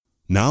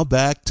Now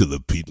back to the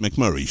Pete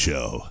McMurray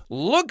Show.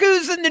 Look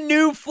who's in the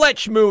new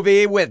Fletch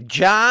movie with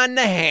John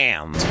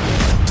Hamm.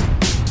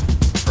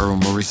 Earl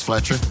Maurice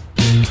Fletcher?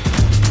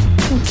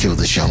 Who killed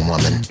this young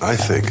woman? I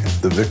think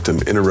the victim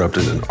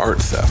interrupted an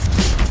art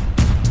theft.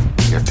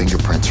 Your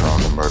fingerprints are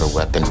on the murder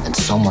weapon, and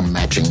someone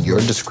matching your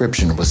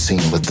description was seen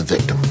with the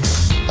victim.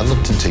 I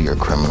looked into your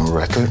criminal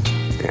record.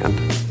 And?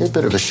 You're a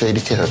bit of a shady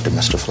character,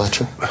 Mr.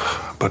 Fletcher.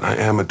 But I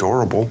am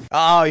adorable.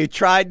 Oh, you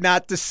tried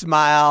not to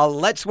smile.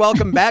 Let's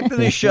welcome back to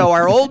the show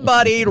our old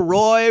buddy,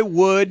 Roy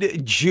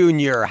Wood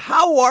Jr.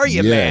 How are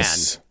you,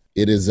 yes, man?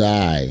 It is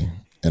I,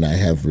 and I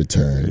have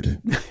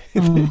returned.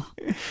 You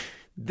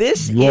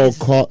all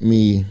caught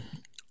me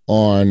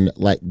on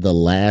like the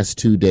last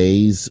 2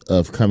 days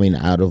of coming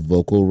out of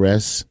vocal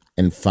rest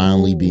and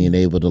finally being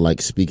able to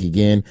like speak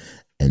again.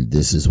 And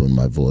this is when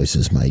my voice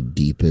is my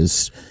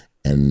deepest.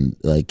 And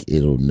like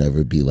it'll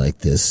never be like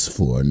this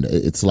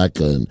it's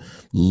like a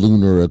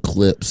lunar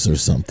eclipse or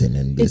something.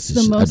 And this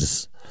it's the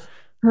most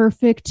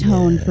perfect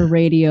tone for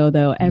radio,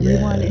 though.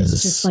 Everyone is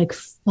just like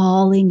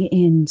falling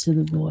into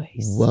the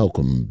voice.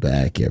 Welcome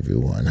back,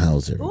 everyone.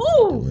 How's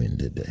everyone doing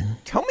today?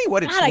 Tell me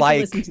what it's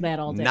like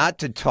not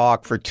to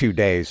talk for 2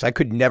 days. I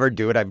could never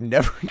do it. I've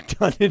never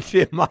done it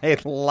in my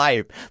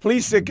life.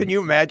 Lisa, can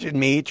you imagine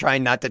me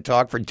trying not to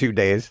talk for 2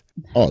 days?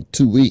 Oh,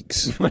 2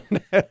 weeks.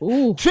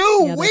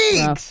 2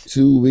 weeks.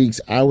 2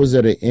 weeks. I was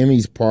at an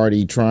Emmys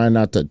party trying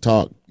not to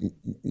talk.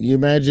 You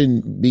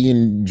imagine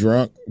being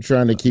drunk,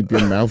 trying to keep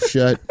your mouth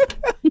shut?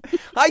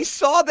 I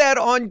saw that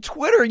on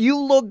Twitter. You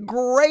look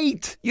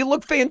great. You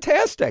look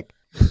fantastic.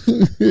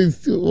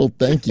 Well,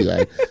 thank you.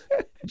 I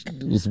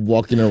was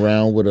walking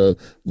around with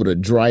a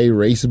dry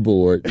erase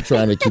board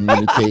trying to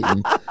communicate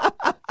in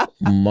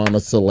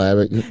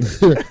monosyllabic.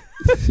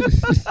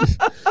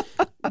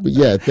 But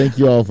yeah, thank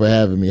you all for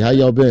having me. How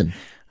y'all been?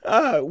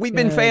 We've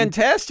been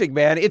fantastic,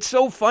 man. It's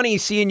so funny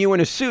seeing you in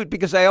a suit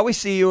because I always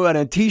see you in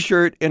a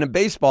T-shirt and a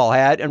baseball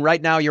hat. And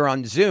right now you're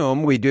on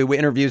Zoom. We do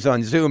interviews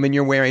on Zoom and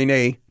you're wearing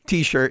a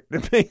T-shirt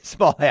and a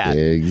baseball hat.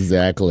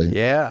 Exactly.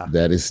 Yeah.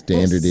 That is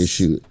standard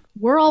issue.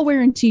 We're all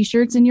wearing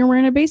T-shirts and you're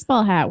wearing a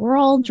baseball hat. We're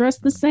all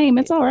dressed the same.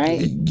 It's all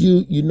right.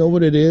 You know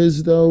what it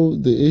is, though?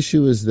 The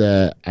issue is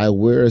that I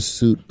wear a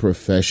suit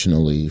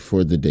professionally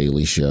for The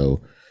Daily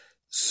Show.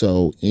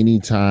 So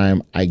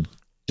anytime I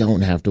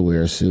don't have to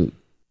wear a suit,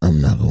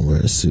 I'm not going to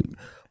wear a suit.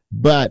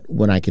 But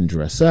when I can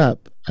dress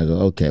up, I go,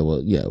 okay,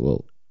 well,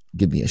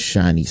 give me a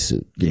shiny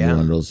suit. Give me one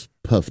of those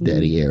Puff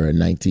Daddy era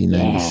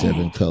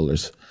 1997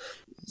 colors.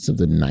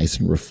 Something nice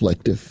and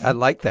reflective. I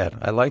like that.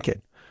 I like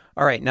it.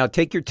 All right, now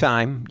take your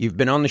time. You've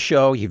been on the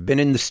show. You've been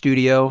in the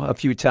studio a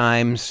few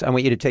times. I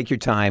want you to take your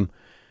time.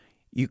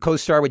 You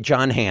co-star with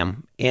John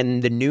Hamm in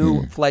the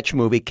new Fletch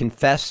movie,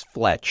 Confess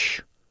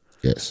Fletch.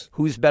 Yes.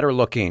 Who's better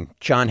looking,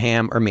 John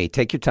Hamm or me?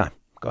 Take your time.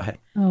 Go ahead.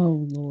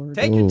 Oh, Lord.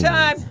 Take your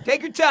time.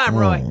 Take your time,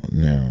 Roy.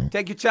 No.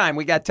 Take your time.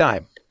 We got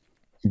time.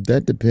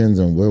 That depends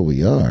on where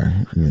we are,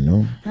 you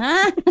know.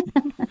 I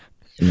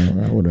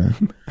would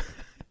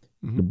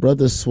the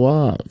brother's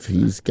suave.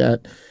 He's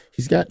got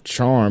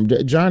charm.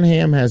 John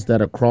Hamm has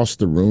that across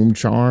the room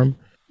charm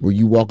where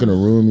you walk in a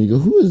room and you go,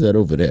 who is that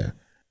over there?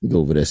 You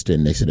go over there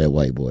standing next to that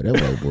white boy. That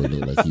white boy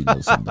look like you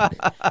know somebody.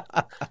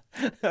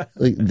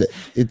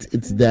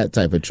 It's that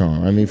type of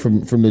charm. I mean,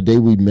 from the day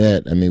we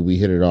met, I mean, we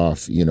hit it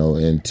off, you know,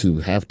 and to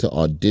have to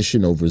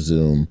audition over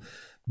Zoom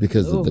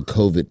because of the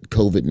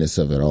COVIDness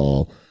of it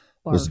all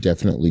was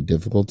definitely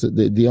difficult.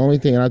 The only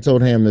thing, and I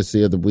told Hamm this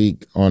the other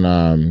week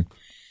on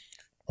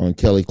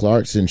Kelly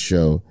Clarkson's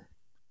show,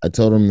 I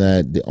told him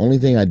that the only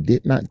thing I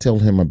did not tell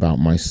him about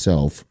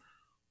myself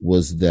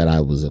was that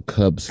I was a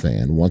Cubs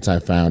fan. Once I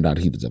found out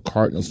he was a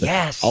Cardinals fan,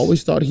 I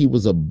always thought he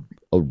was a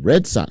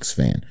Red Sox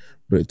fan,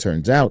 but it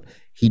turns out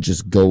he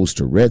just goes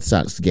to Red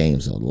Sox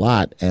games a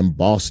lot, and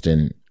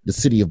Boston, the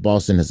city of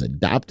Boston, has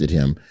adopted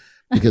him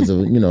because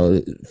of, you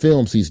know,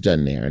 films he's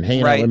done there and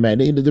hanging out with Matt.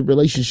 The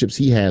relationships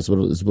he has with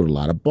a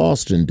lot of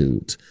Boston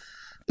dudes.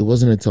 It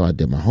wasn't until I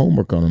did my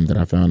homework on him that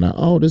I found out,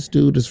 oh, this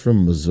dude is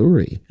from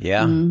Missouri.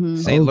 Yeah,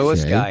 St.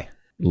 Louis guy.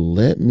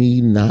 Let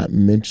me not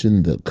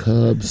mention the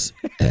Cubs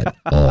at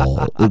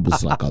all. It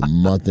was like a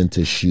month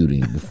into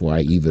shooting before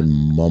I even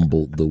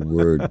mumbled the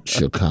word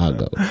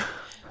Chicago,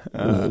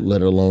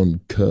 let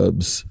alone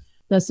Cubs.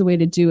 That's the way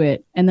to do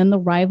it. And then the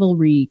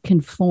rivalry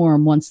can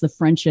form once the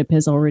friendship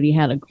has already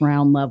had a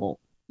ground level.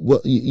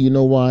 Well, you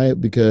know why?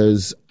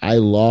 Because I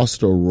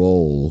lost a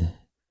role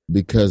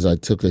because I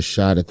took a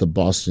shot at the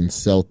Boston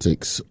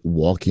Celtics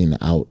walking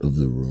out of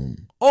the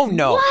room. Oh,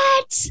 no.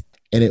 What?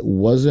 And it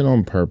wasn't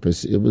on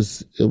purpose. It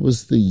was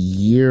the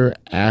year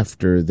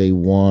after they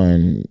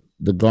won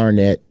the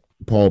Garnett,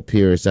 Paul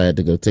Pierce. I had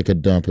to go take a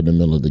dump in the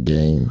middle of the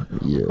game.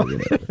 Yeah,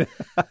 whatever.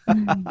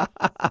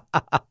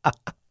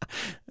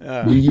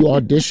 When you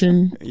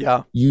audition,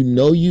 you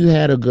know you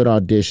had a good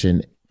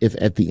audition if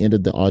at the end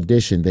of the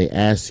audition they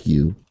ask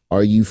you,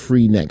 are you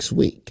free next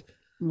week?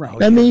 Right.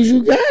 That means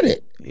you got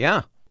it.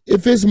 Yeah.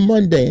 If it's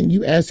Monday and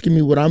you asking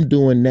me what I'm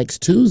doing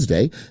next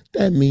Tuesday,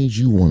 that means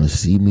you want to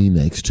see me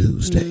next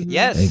Tuesday.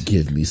 Yes. And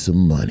give me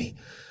some money.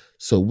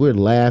 So we're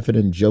laughing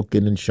and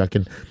joking and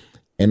shucking.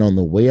 And on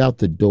the way out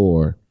the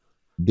door,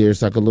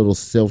 there's like a little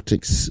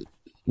Celtics,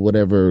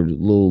 whatever,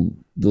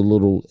 the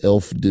little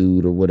elf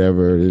dude or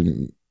whatever,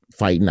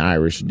 fighting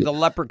Irish. The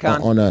leprechaun.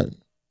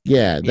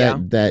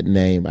 That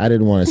name. I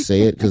didn't want to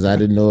say it because I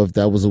didn't know if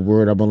that was a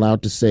word I'm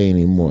allowed to say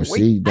anymore.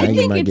 See, now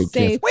you might get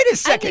safe. Wait a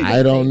second.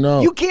 I don't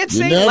know. You can't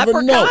say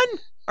leprechaun? Know.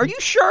 Are you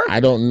sure?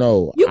 I don't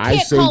know. You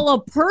can't call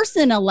a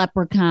person a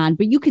leprechaun,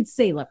 but you could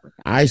say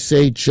leprechaun. I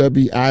say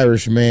chubby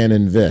Irish man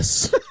in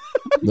vests.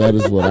 That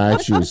is what I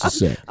choose to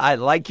say. I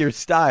like your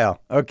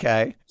style.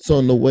 Okay. So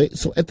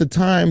at the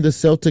time, the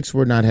Celtics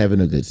were not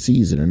having a good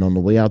season. And on the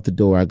way out the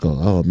door, I go,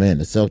 oh man,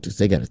 the Celtics,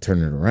 they got to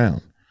turn it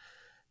around.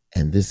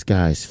 And this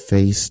guy's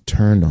face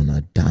turned on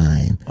a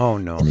dime. Oh,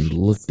 no. And he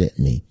looked at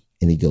me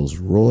and he goes,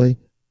 Roy,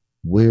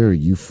 where are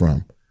you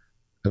from?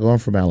 I go, I'm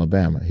from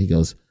Alabama. He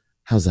goes,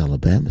 how's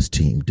Alabama's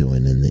team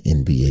doing in the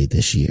NBA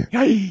this year?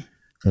 We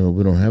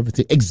don't have a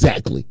team.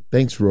 Exactly.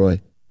 Thanks,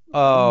 Roy.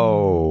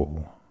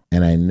 Oh.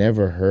 And I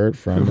never heard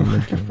from him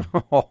again.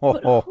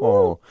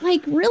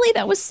 Like, really?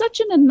 That was such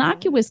an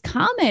innocuous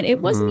comment.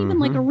 It wasn't even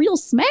like a real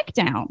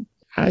smackdown.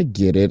 I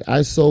get it.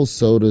 I sold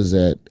sodas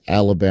at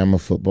Alabama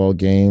football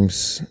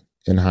games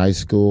in high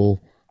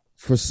school.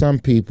 For some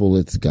people,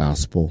 it's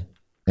gospel.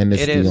 And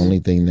it's the only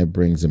thing that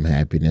brings them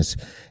happiness.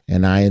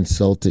 And I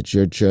insulted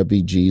your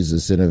chubby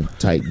Jesus in a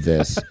tight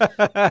vest.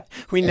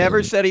 We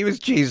never said he was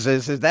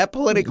Jesus. Is that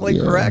politically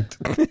correct?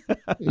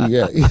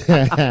 Yeah.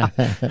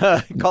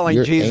 Calling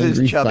You're Jesus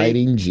angry, chubby.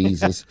 Fighting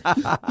Jesus.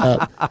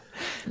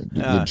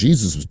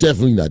 Jesus was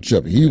definitely not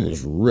chubby. He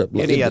was ripped.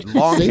 And he had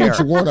long Say hair. what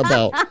you want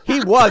about. He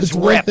was It's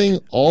ripped. one thing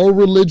all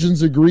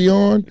religions agree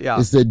on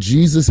is that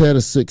Jesus had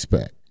a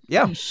six-pack.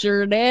 Yeah. He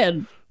sure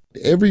did.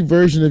 Every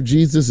version of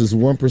Jesus is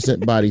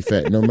 1% body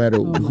fat, no matter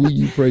who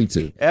you pray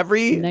to.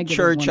 Every Negative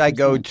church I 1%.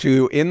 go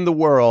to in the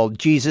world,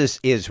 Jesus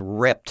is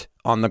ripped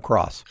on the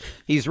cross.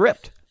 He's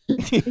ripped.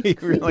 He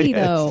really is.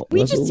 Though. We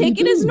That's just what take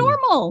we it as do.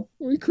 normal.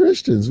 We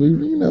Christians, we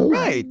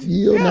Right.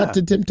 yield Yeah. not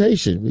to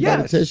temptation. We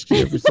gotta Yes. test you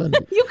every Sunday.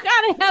 You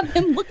gotta have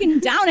him looking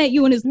down at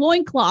you in his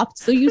loincloth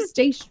so you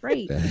stay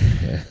straight.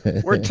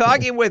 We're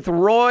talking with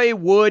Roy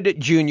Wood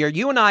Jr.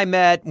 You and I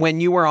met when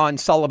you were on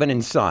Sullivan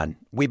and Son.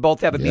 We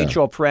both have a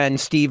mutual friend,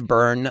 Steve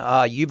Byrne.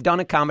 You've done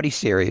a comedy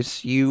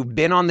series. You've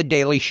been on The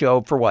Daily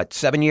Show for what,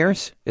 7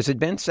 years? Has it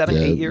been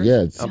 8 years?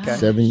 Yeah, it's Okay.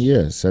 7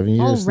 years. 7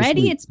 years. this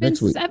Already? week. It's been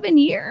Next week. 7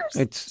 years?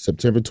 It's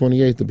September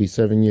 28th will be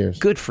 7 years.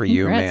 good for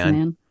you, Congrats,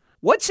 man.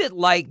 What's it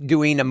like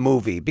doing a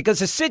movie?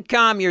 Because a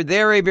sitcom, you're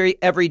there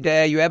every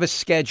day. You have a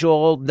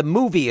schedule. The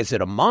movie, is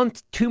it a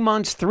month, 2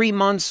 months, 3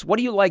 months? What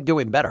do you like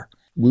doing better?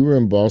 We were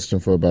in Boston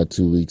for about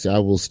 2 weeks. I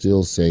will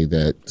still say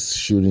that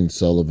shooting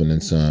Sullivan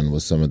and Son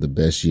was some of the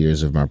best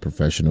years of my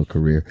professional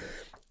career.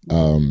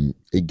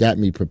 It got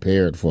me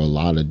prepared for a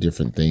lot of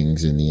different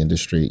things in the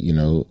industry. You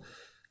know,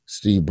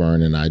 Steve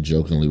Byrne and I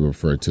jokingly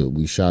refer to it.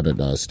 We shot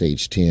at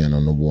Stage 10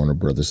 on the Warner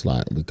Brothers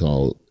lot. We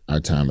called our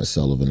time at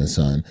Sullivan and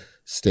Son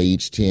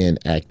Stage 10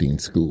 Acting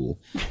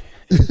School.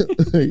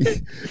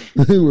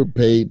 We were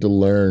paid to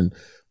learn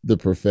the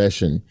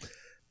profession.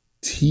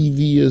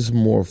 TV is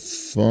more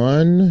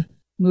fun.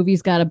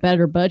 Movie's got a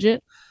better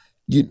budget.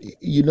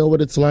 You know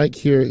what it's like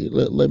here.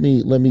 Let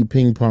me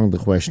ping pong the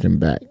question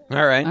back.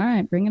 All right. All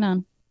right, bring it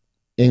on.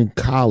 In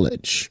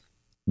college,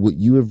 would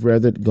you have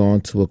rather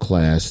gone to a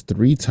class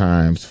 3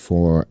 times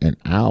for an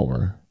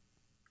hour,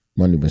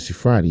 Monday, Wednesday,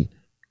 Friday,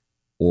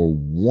 or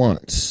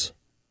once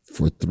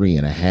for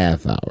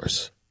 3.5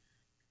 hours?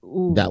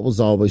 Ooh. That was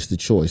always the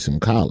choice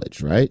in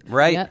college, right?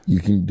 Right. Yep. You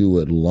can do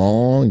it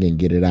long and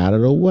get it out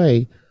of the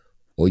way,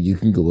 or you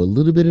can go a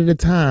little bit at a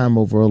time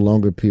over a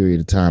longer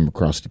period of time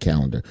across the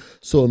calendar.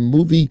 So a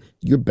movie,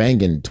 you're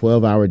banging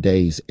 12-hour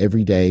days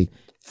every day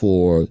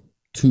for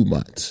 2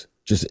 months.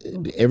 Just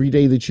every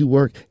day that you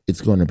work,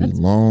 it's going to be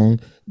long.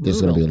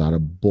 There's going to be a lot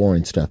of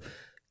boring stuff.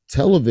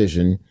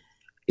 Television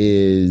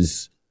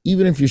is,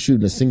 even if you're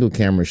shooting a single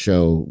camera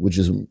show, which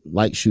is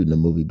like shooting a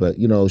movie, but,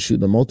 you know,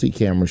 shooting a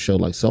multi-camera show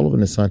like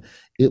Sullivan and Son,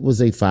 it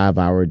was a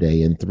 5-hour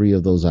day, and 3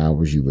 of those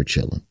hours you were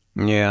chilling.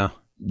 Yeah.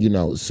 You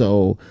know,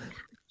 so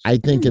I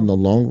think in the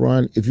long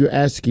run, if you're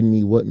asking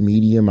me what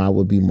medium I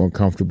would be more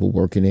comfortable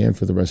working in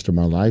for the rest of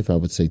my life, I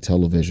would say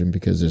television,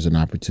 because there's an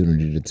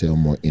opportunity to tell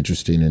more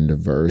interesting and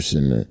diverse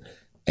and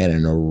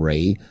an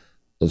array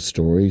of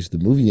stories. The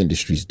movie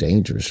industry is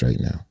dangerous right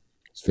now.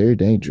 It's very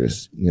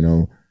dangerous, you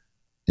know,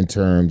 in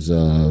terms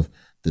of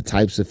the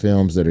types of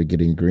films that are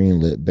getting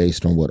greenlit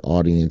based on what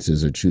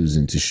audiences are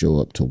choosing to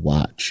show up to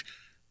watch.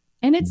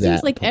 And it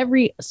seems like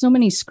so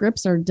many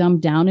scripts are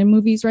dumbed down in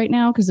movies right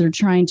now because they're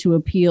trying to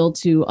appeal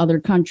to other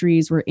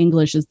countries where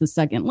English is the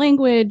second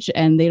language,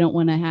 and they don't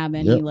want to have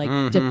any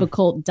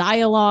difficult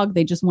dialogue.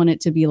 They just want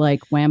it to be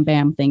like wham,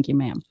 bam, thank you,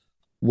 ma'am.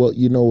 Well,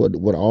 you know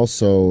what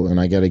also,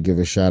 and I got to give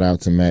a shout out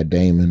to Matt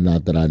Damon,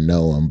 not that I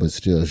know him, but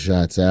still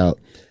shouts out.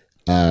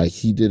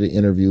 He did an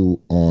interview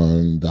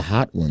on the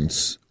Hot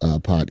Ones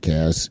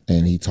podcast,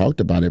 and he talked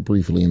about it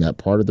briefly, and that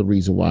part of the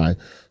reason why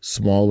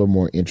smaller,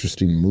 more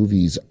interesting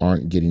movies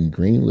aren't getting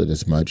greenlit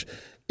as much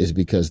is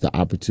because the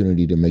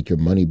opportunity to make your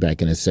money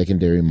back in a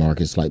secondary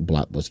markets like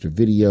Blockbuster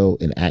Video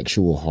and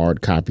actual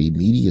hard copy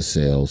media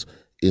sales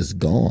is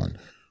gone.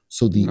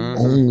 So the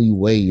only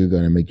way you're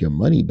going to make your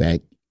money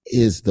back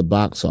is the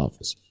box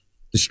office.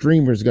 The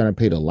streamer is going to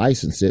pay to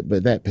license it,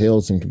 but that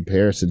pales in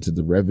comparison to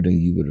the revenue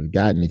you would have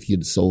gotten if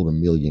you'd sold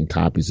 1 million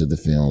copies of the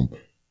film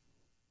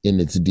in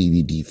its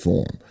DVD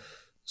form.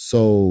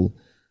 So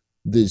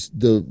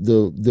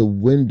the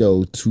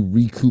window to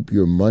recoup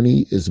your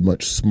money is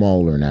much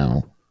smaller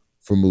now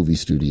for movie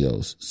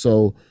studios.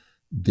 So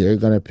they're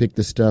going to pick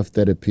the stuff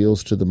that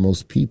appeals to the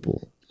most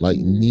people. Like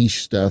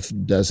niche stuff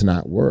does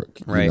not work,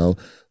 right. You know,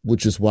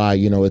 which is why,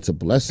 you know, it's a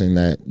blessing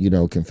that, you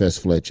know, Confess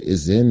Fletch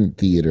is in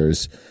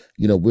theaters.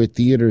 You know, we're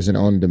theaters and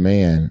on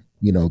demand,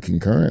 you know,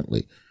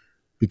 concurrently,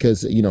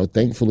 because, you know,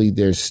 thankfully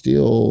there's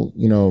still,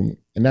 you know,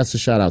 and that's a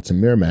shout out to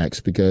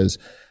Miramax, because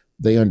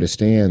they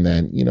understand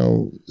that, you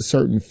know,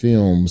 certain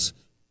films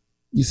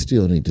you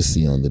still need to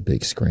see on the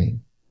big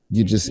screen.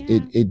 You just,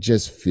 it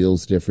just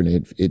feels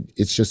different.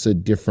 It's just a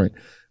different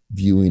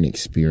viewing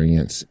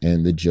experience,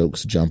 and the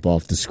jokes jump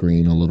off the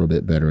screen a little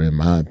bit better, in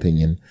my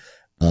opinion,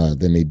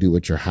 than they do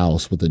at your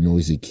house with a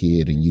noisy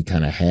kid and you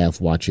kind of half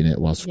watching it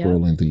while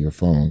scrolling through your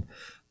phone.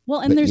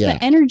 Well, and there's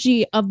the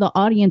energy of the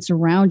audience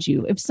around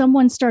you. If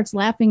someone starts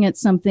laughing at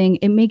something,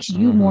 it makes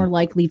you more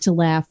likely to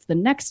laugh the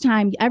next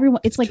time. Everyone,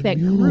 it's like that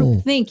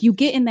group think. You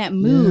get in that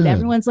mood. Yeah.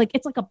 Everyone's like,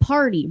 it's like a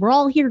party. We're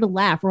all here to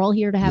laugh. We're all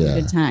here to have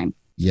a good time.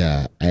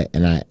 Yeah, I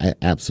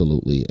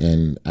absolutely.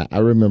 And I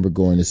remember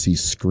going to see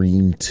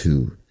Scream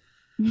 2,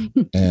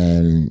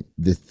 and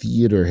the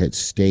theater had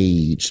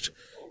staged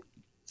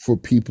for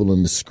people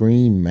in the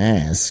Scream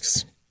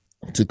masks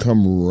to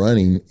come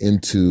running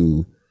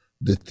into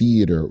the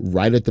theater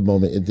right at the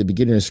moment, at the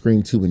beginning of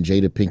Scream 2, when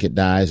Jada Pinkett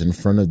dies in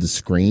front of the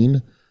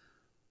screen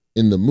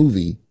in the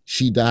movie.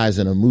 She dies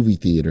in a movie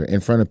theater in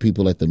front of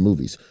people at the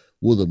movies.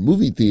 Well, the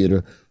movie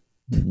theater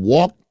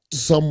walked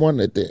someone,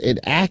 an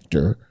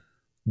actor,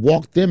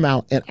 walked them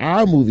out at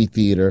our movie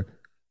theater,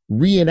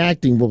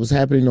 reenacting what was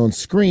happening on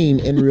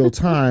screen in real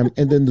time.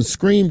 And then the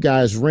Scream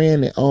guys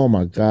ran. Oh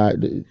my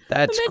God.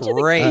 That's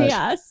great.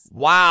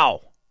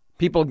 Wow.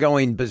 People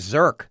going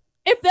berserk.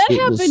 If that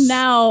happened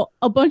now,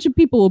 a bunch of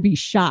people will be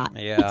shot.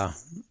 Yeah.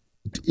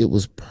 It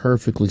was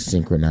perfectly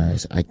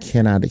synchronized. I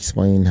cannot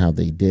explain how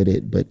they did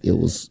it, but it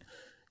was,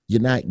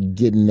 you're not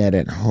getting that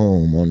at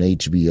home on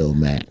HBO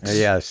Max.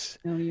 Yes.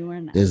 No, you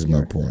are not. Is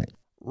my point.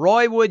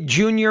 Roy Wood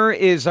Jr.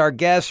 is our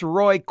guest.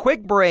 Roy,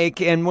 quick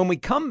break. And when we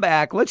come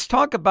back, let's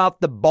talk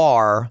about the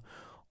bar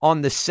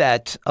on the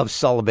set of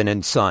Sullivan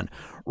and Son.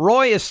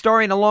 Roy is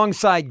starring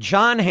alongside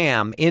Jon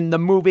Hamm in the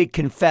movie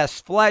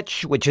Confess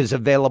Fletch, which is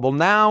available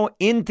now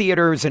in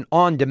theaters and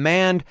on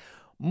demand.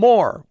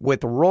 More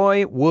with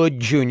Roy Wood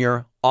Jr.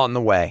 on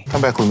the way.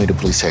 Come back with me to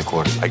police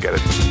headquarters. I get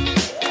it.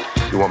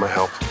 You want my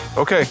help?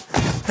 Okay.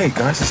 Hey,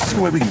 guys, this is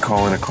the way we can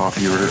call in a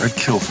coffee order. I'd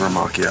kill for a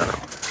macchiato.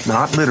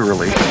 Not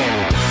literally.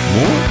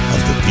 More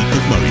of the Pete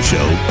McMurray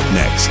Show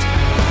next.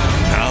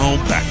 Now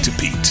back to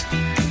Pete.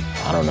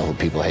 I don't know who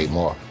people hate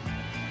more,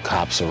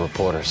 cops or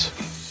reporters.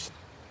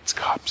 It's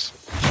cops.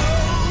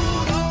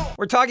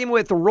 We're talking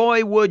with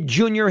Roy Wood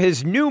Jr.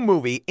 His new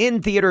movie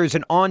in theaters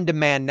and on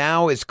demand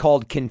now is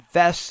called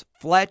Confess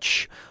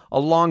Fletch,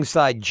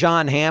 alongside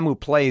Jon Hamm, who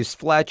plays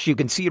Fletch. You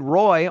can see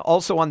Roy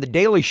also on The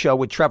Daily Show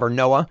with Trevor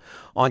Noah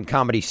on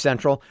Comedy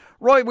Central.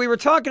 Roy, we were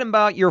talking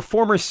about your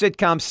former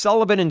sitcom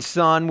Sullivan and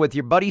Son with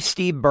your buddy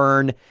Steve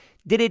Byrne.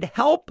 Did it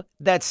help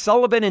that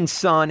Sullivan and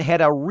Son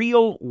had a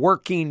real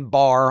working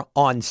bar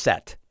on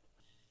set?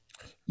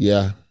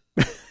 Yeah,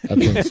 I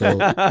think so.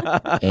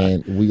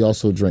 And we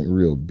also drank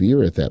real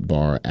beer at that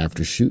bar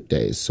after shoot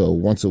days. So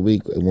once a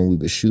week when we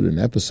would shoot an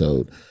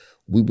episode,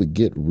 we would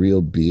get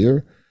real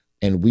beer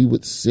and we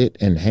would sit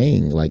and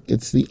hang. Like,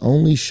 it's the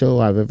only show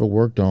I've ever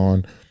worked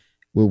on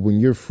where when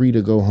you're free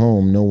to go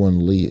home, no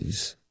one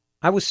leaves.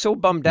 I was so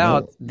bummed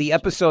out. The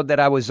episode that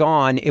I was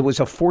on, it was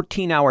a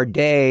 14-hour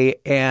day,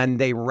 and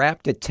they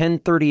wrapped at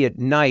 10:30 at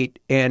night,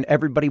 and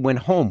everybody went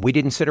home. We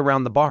didn't sit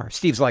around the bar.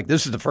 Steve's like,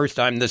 this is the first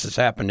time this has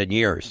happened in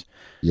years.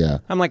 Yeah.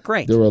 I'm like,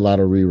 great. There were a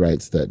lot of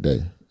rewrites that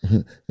day.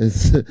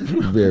 It's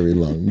very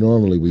long.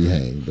 Normally we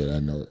hang, but I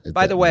know.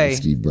 By the way,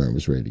 Steve Byrne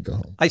was ready to go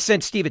home. I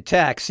sent Steve a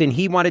text, and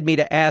he wanted me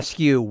to ask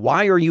you,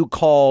 why are you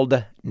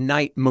called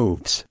Night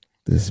Moves?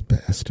 This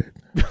bastard.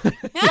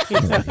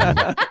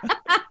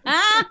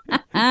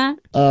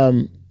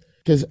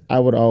 Because I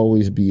would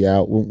always be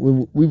out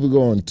when we would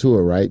go on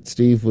tour, right?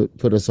 Steve would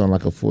put us on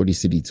like a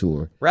 40-city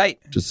tour, right,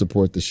 to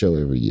support the show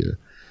every year.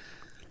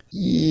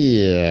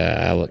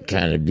 Yeah, I would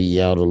kind of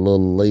be out a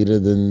little later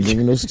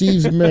than,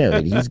 Steve's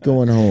married. He's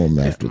going home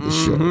after the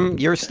show.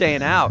 You're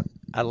staying out.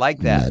 I like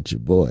that. Not your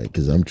boy,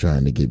 because I'm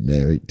trying to get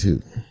married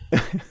too.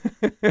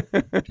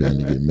 Trying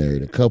to get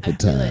married a couple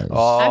times.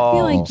 I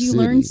feel like you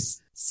learned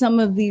some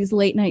of these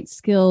late night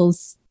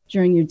skills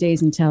during your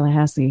days in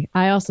Tallahassee.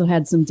 I also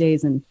had some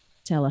days in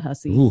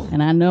Tallahassee,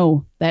 and I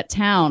know that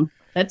town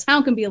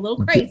can be a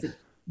little crazy.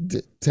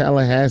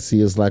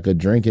 Tallahassee is like a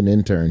drinking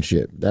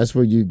internship. That's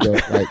where you go.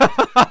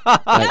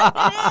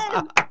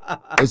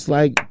 It's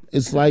like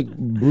it's like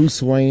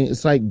Bruce Wayne.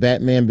 It's like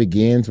Batman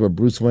Begins, where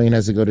Bruce Wayne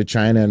has to go to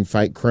China and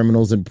fight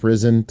criminals in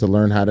prison to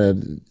learn how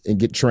to and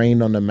get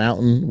trained on the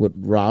mountain with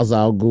Ra's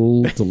al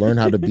Ghul to learn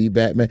how to be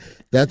Batman.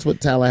 That's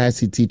what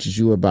Tallahassee teaches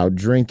you about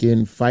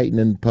drinking, fighting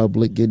in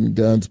public, getting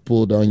guns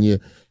pulled on you.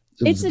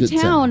 It's a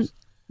town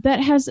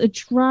that has a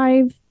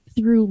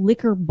drive-through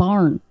liquor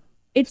barn.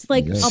 It's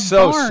like a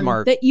barn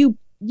smart. that you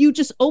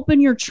just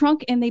open your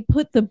trunk and they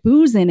put the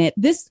booze in it.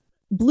 This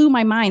blew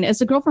my mind.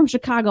 As a girl from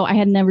Chicago, I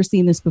had never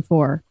seen this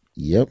before.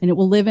 Yep. And it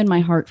will live in my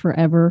heart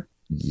forever.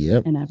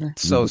 Yep. And ever.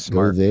 So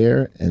smart. Go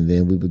there, and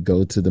then we would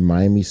go to the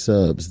Miami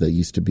Subs that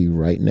used to be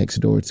right next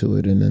door to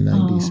it in the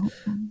 90s.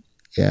 Oh.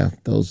 Yeah,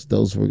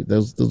 those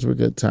were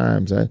good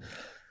times.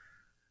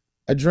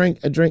 I drank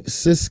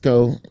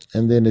Cisco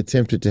and then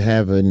attempted to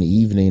have an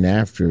evening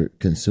after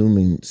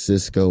consuming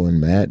Cisco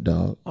and Mad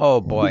Dog. Oh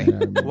boy!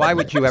 Why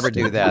would you ever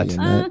do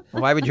that?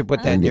 Why would you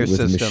put that in your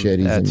system?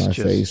 Machetes in my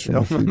face.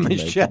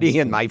 Machete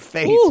in my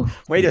face. Ooh.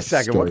 Wait a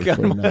second. What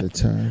kind of another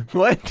time?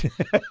 What?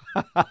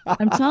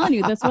 I'm telling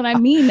you, that's what I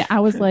mean. I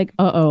was like,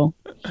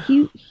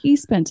 he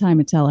spent time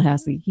in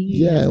Tallahassee.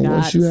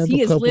 Once you have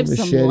a couple of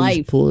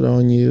machetes pulled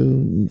on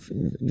you,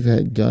 you've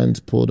had guns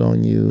pulled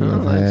on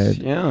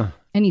you.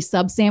 Any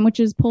sub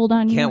sandwiches pulled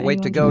on you? Can't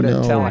wait to go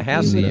to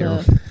Tallahassee.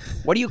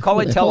 What do you call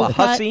it?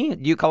 Tallahassee?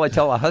 Do you call it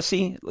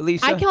Tallahassee,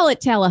 Lisa? I call it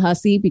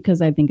Tallahassee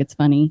because I think it's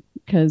funny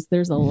because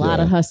there's a lot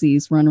of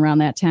hussies run around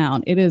that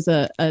town. It is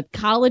a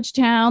college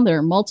town. There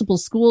are multiple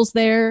schools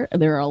there.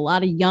 There are a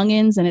lot of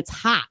youngins and it's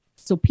hot.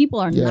 So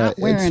people are not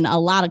wearing a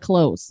lot of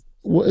clothes.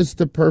 Well, it's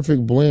the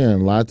perfect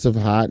blend. Lots of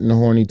hot and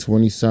horny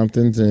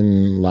 20-somethings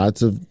and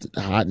lots of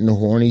hot and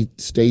horny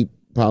state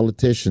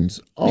politicians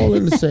all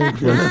in the same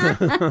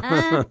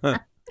place.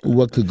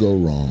 What could go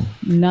wrong?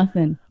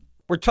 Nothing.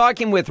 We're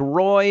talking with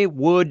Roy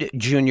Wood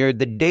Jr.,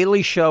 The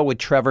Daily Show with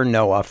Trevor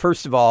Noah.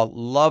 First of all,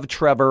 love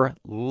Trevor.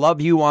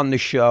 Love you on the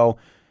show.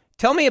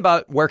 Tell me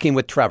about working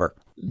with Trevor.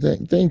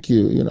 Thank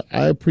you.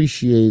 I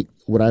appreciate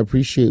what I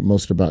appreciate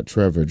most about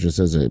Trevor, just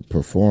as a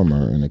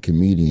performer and a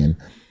comedian,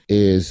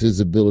 is his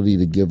ability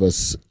to give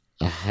us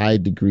a high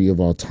degree of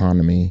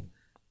autonomy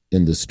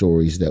in the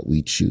stories that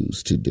we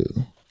choose to do.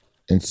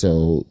 And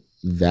so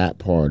that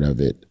part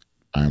of it,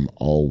 I'm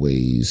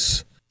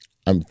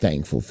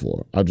thankful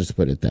for. I'll just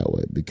put it that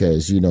way.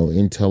 Because,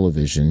 in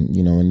television,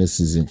 and this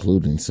is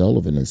including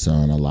Sullivan and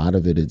Son, a lot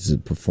of it is a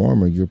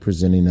performer. You're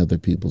presenting other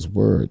people's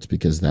words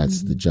because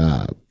that's the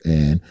job.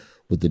 And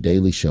with The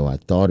Daily Show, I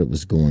thought it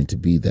was going to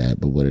be that.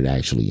 But what it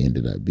actually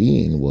ended up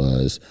being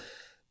was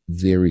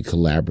very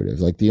collaborative.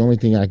 Like the only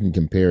thing I can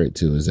compare it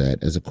to is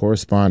that as a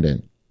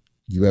correspondent,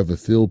 you have a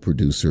field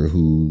producer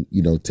who,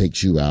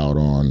 takes you out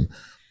on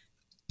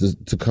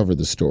to cover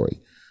the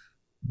story.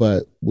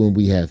 But when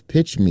we have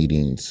pitch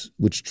meetings,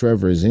 which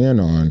Trevor is in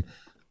on,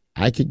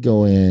 I could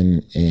go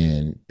in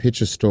and pitch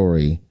a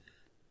story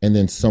and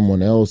then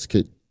someone else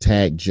could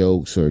tag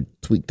jokes or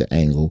tweak the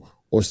angle,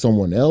 or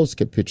someone else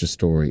could pitch a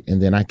story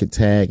and then I could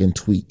tag and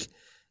tweak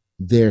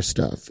their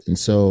stuff. And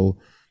so,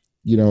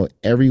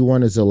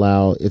 everyone is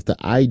allowed, if the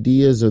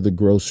ideas are the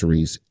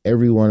groceries,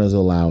 everyone is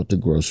allowed to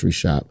grocery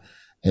shop.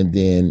 And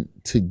then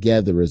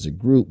together as a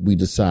group, we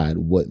decide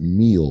what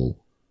meal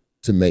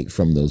to make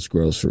from those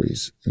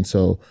groceries. And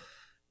so,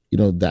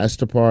 that's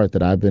the part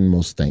that I've been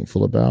most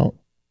thankful about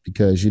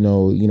because,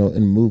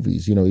 in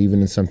movies,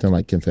 even in something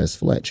like Confess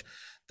Fletch,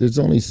 there's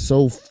only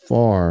so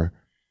far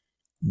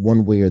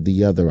one way or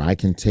the other I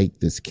can take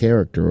this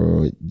character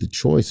or the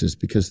choices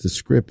because the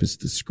script is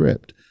the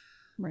script.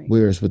 Right.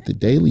 Whereas with The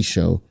Daily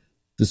Show,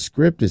 the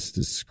script is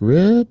the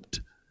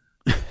script,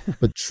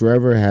 but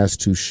Trevor has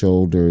to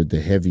shoulder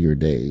the heavier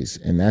days.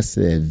 And that's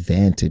the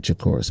advantage a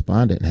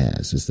correspondent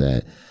has, is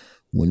that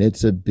when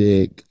it's a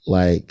big,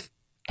 like,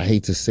 I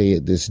hate to say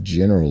it this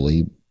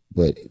generally,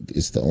 but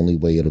it's the only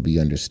way it'll be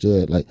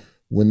understood. Like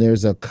when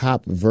there's a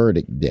cop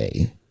verdict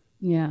day,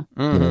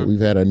 we've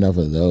had enough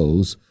of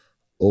those,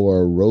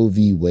 or a Roe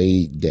v.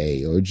 Wade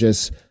day, or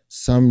just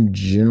some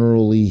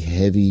generally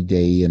heavy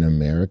day in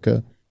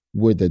America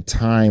where the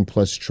time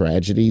plus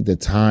tragedy, the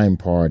time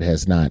part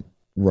has not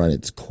run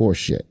its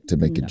course yet to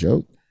make a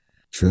joke.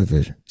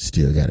 Trevor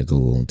still got to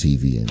go on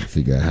TV and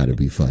figure out how to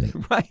be funny.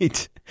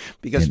 Right.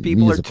 Because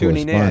people are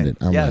tuning in.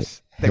 I'm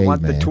yes. Like, hey, they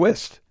want man, the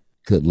twist.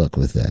 Good luck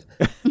with that.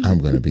 I'm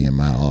going to be in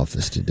my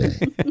office today.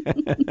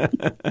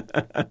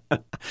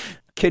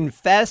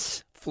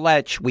 Confess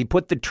Fletch. We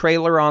put the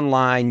trailer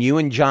online. You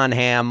and John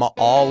Hamm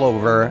all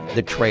over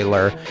the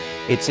trailer.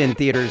 It's in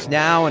theaters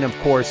now and, of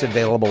course,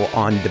 available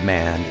on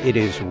demand. It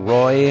is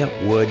Roy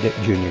Wood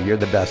Jr. You're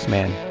the best,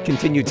 man.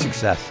 Continued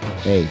success.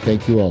 Hey,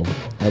 thank you all.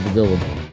 Have a good one.